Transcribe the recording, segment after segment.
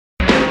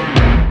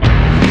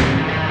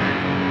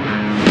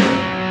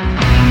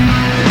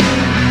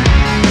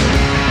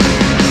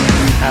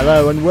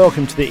Hello and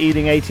welcome to the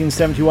Ealing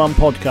 1871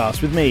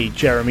 podcast with me,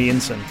 Jeremy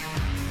Inson.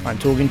 I'm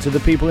talking to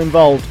the people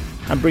involved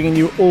and bringing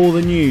you all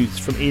the news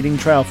from Ealing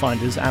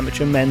Trailfinders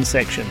amateur men's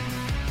section.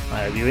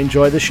 I hope you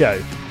enjoy the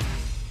show.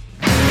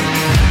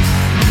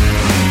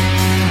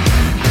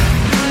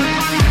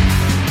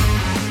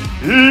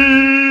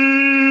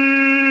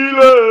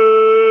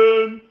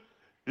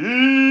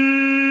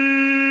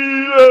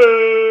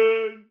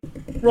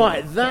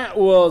 Right, that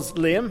was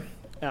Liam,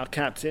 our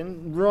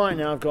captain. Right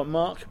now I've got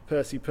Mark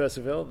Percy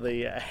Percival,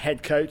 the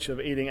head coach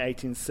of Ealing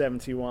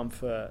 1871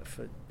 for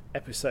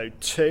episode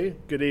 2.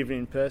 Good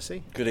evening,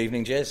 Percy. Good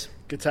evening, Jez.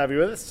 Good to have you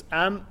with us.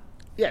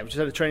 We just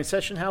had a training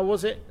session. How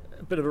was it?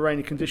 A bit of a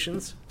rainy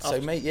conditions.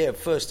 So, mate,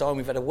 first time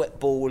we've had a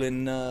wet ball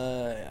in,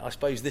 I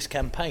suppose, this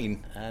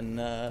campaign.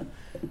 And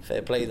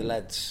fair play, the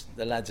lads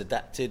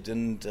adapted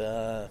and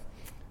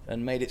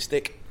made it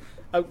stick.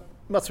 Oh,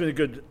 must have been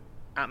a good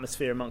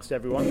atmosphere amongst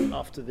everyone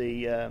after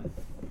the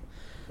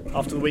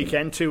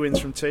weekend. 2 wins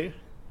from 2.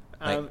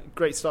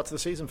 Great start to the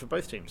season for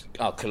both teams.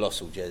 Oh,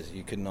 colossal, Jez.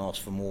 You couldn't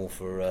ask for more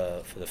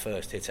for the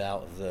first hit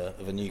out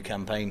of a new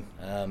campaign.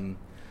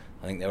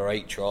 I think there were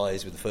 8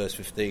 tries with the first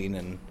 15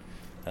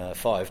 and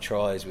 5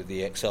 tries with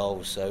the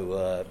Exiles.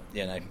 So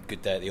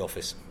good day at the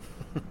office.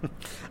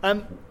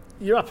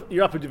 You're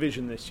up a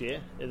division this year.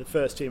 The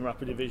first team are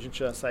up a division,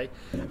 should I say?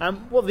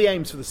 What have the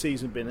aims for the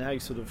season been, and how you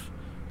sort of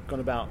gone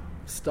about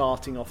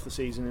starting off the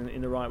season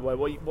in the right way?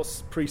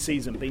 What's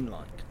pre-season been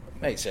like?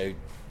 Mate, so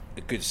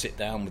a good sit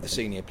down with the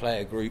senior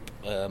player group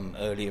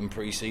early in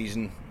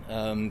pre-season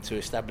to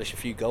establish a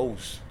few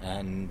goals,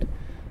 and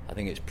I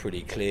think it's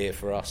pretty clear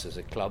for us as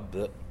a club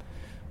that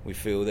we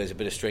feel there's a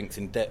bit of strength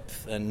in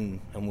depth, and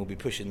we'll be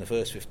pushing the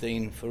first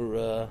 15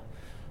 for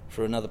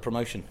another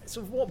promotion.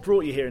 So what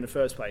brought you here in the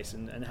first place,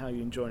 and how are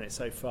you enjoying it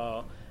so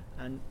far,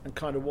 and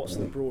kind of what's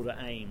the broader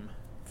aim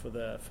for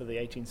the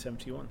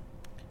 1871?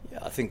 Yeah,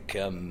 I think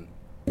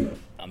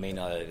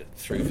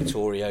through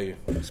Vittorio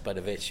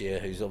Spadavecchia,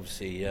 who's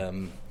obviously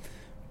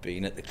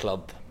been at the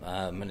club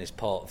and is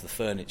part of the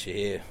furniture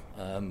here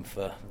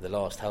for the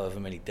last however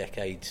many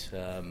decades.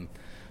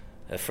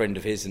 A friend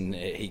of his, and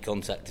he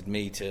contacted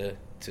me to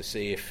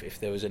see if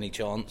there was any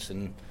chance,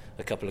 and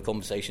a couple of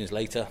conversations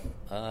later,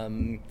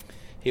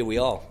 here we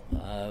are.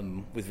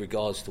 With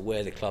regards to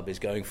where the club is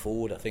going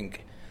forward, I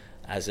think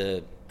as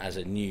a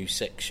new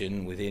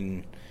section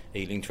within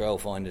Ealing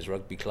Trailfinders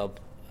Rugby Club,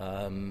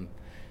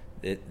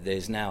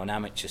 there's now an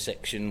amateur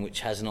section which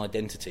has an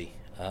identity.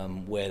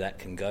 Where that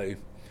can go,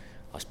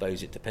 I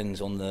suppose it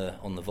depends on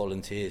the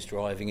volunteers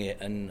driving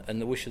it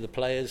and the wish of the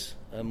players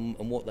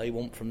and what they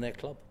want from their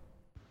club.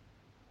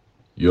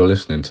 You're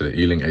listening to the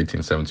Ealing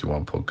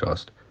 1871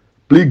 podcast.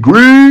 Bleed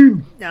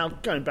green! Now,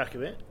 going back a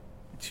bit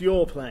to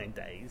your playing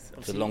days.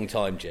 It's a long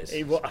time, Jez.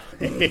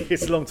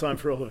 It's a long time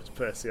for all of us,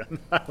 Percy.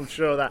 I'm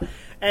sure of that.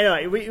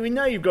 Anyway, we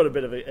know you've got a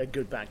bit of a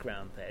good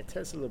background there.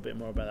 Tell us a little bit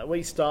more about that. Where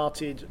you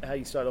started, how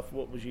you started off,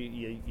 what was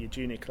your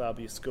junior club,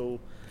 your school,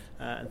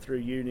 and through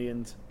uni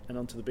and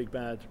onto the big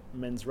bad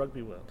men's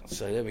rugby world.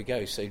 So there we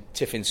go. So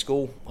Tiffin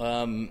School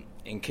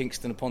in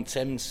Kingston upon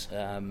Thames.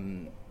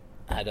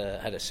 Had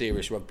a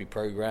serious rugby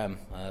programme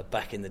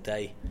back in the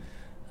day.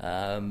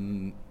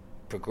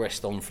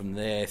 Progressed on from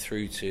there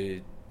through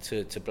to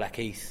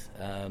Blackheath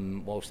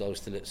whilst I was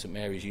still at St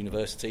Mary's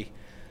University.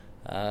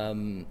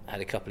 Had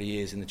a couple of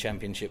years in the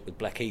Championship with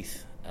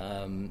Blackheath,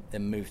 then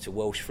moved to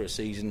Welsh for a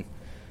season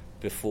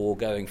before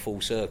going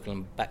full circle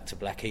and back to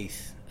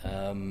Blackheath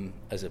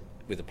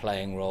with a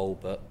playing role,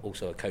 but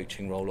also a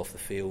coaching role off the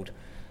field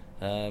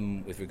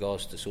with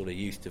regards to sort of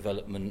youth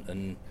development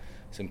and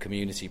some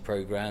community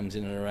programmes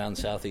in and around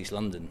South East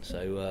London.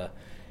 So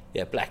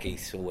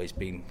Blackheath's always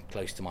been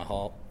close to my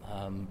heart,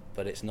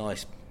 but it's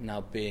nice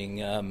now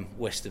being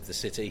west of the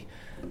city,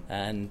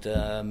 and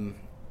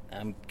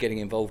I'm getting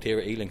involved here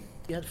at Ealing.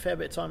 You had a fair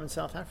bit of time in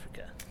South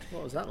Africa.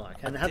 What was that like,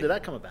 and how did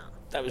that come about?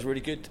 That was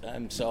really good.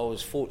 So I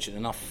was fortunate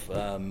enough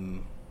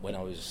when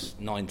I was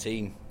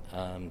 19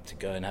 to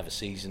go and have a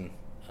season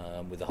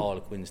with the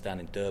Harlequins down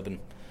in Durban.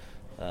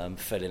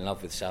 Fell in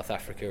love with South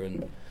Africa,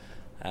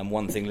 and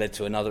one thing led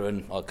to another,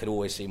 and I could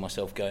always see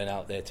myself going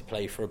out there to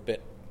play for a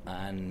bit,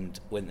 and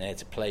went there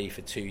to play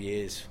for 2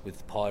 years with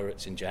the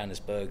Pirates in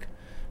Johannesburg.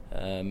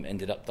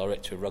 Ended up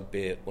director of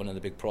rugby at one of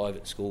the big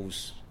private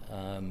schools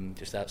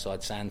just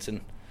outside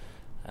Sandton,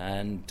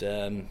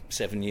 and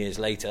 7 years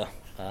later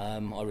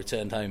I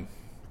returned home.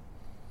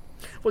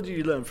 What did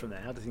you learn from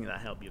there? How do you think that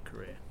helped your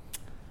career?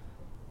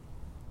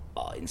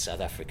 In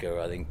South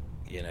Africa, I think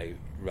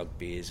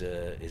rugby is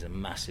a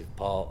massive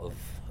part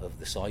of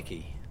the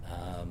psyche,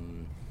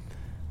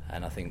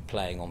 and I think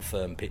playing on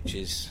firm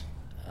pitches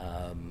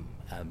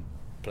and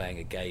playing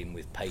a game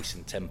with pace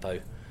and tempo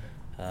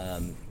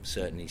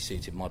certainly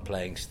suited my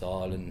playing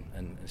style,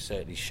 and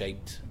certainly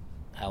shaped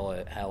how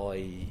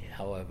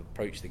I've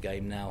approached the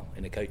game now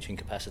in a coaching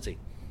capacity.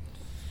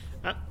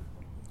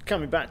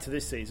 Coming back to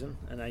this season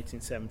in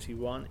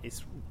 1871,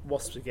 it's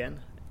Wasps again,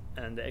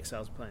 and the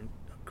Exiles playing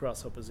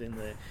Grasshoppers in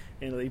the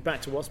league.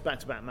 Back to Wasps,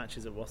 back-to-back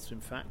matches at Wasps,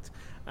 in fact.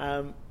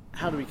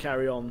 How do we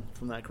carry on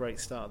from that great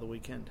start of the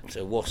weekend?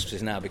 So Wasps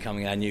is now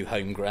becoming our new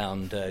home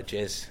ground,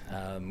 Jez,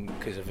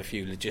 because of a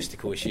few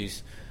logistical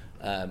issues.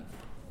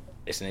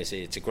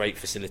 It's a great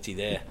facility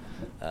there.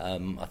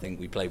 I think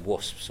we played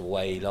Wasps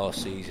away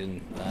last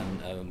season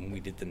and we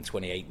did them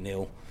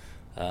 28-0.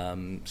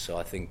 So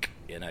I think,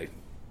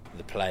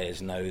 the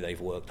players know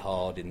they've worked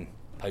hard in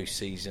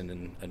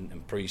post-season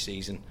and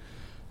pre-season,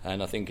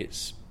 and I think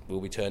we'll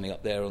be turning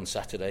up there on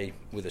Saturday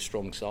with a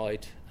strong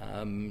side,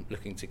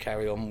 looking to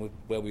carry on with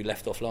where we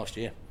left off last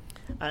year.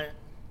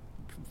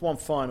 One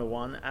final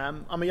one.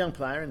 I'm a young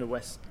player in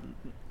West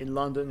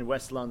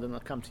London. I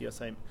come to you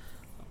saying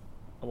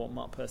I want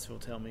Mark Percival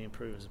to help me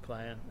improve as a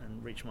player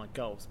and reach my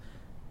goals.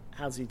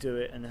 How does he do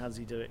it, and how does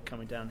he do it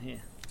coming down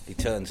here? He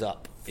turns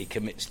up, he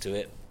commits to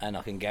it, and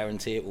I can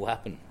guarantee it will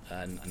happen.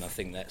 And I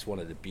think that's one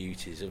of the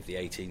beauties of the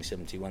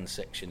 1871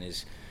 section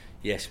is,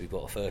 yes, we've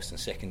got a first and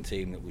second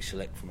team that we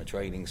select from a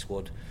training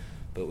squad,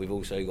 but we've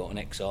also got an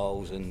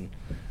Exiles and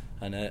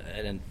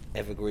an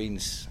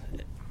Evergreens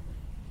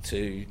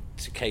to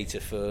cater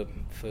for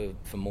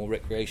more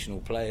recreational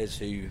players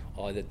who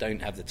either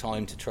don't have the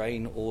time to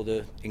train or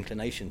the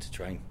inclination to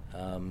train.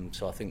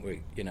 So I think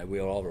we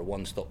are a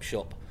one-stop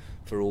shop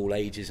for all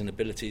ages and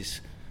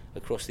abilities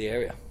across the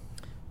area.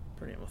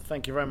 Brilliant. Well,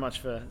 thank you very much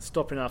for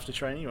stopping after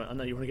training. I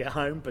know you want to get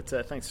home, but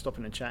thanks for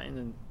stopping and chatting,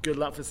 and good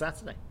luck for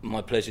Saturday.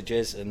 My pleasure,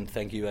 Jez, and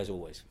thank you as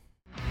always.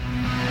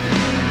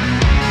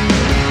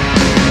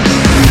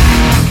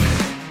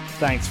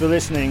 Thanks for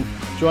listening.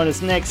 Join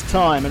us next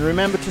time, and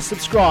remember to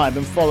subscribe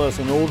and follow us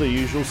on all the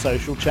usual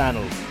social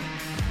channels.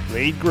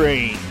 Bleed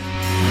green.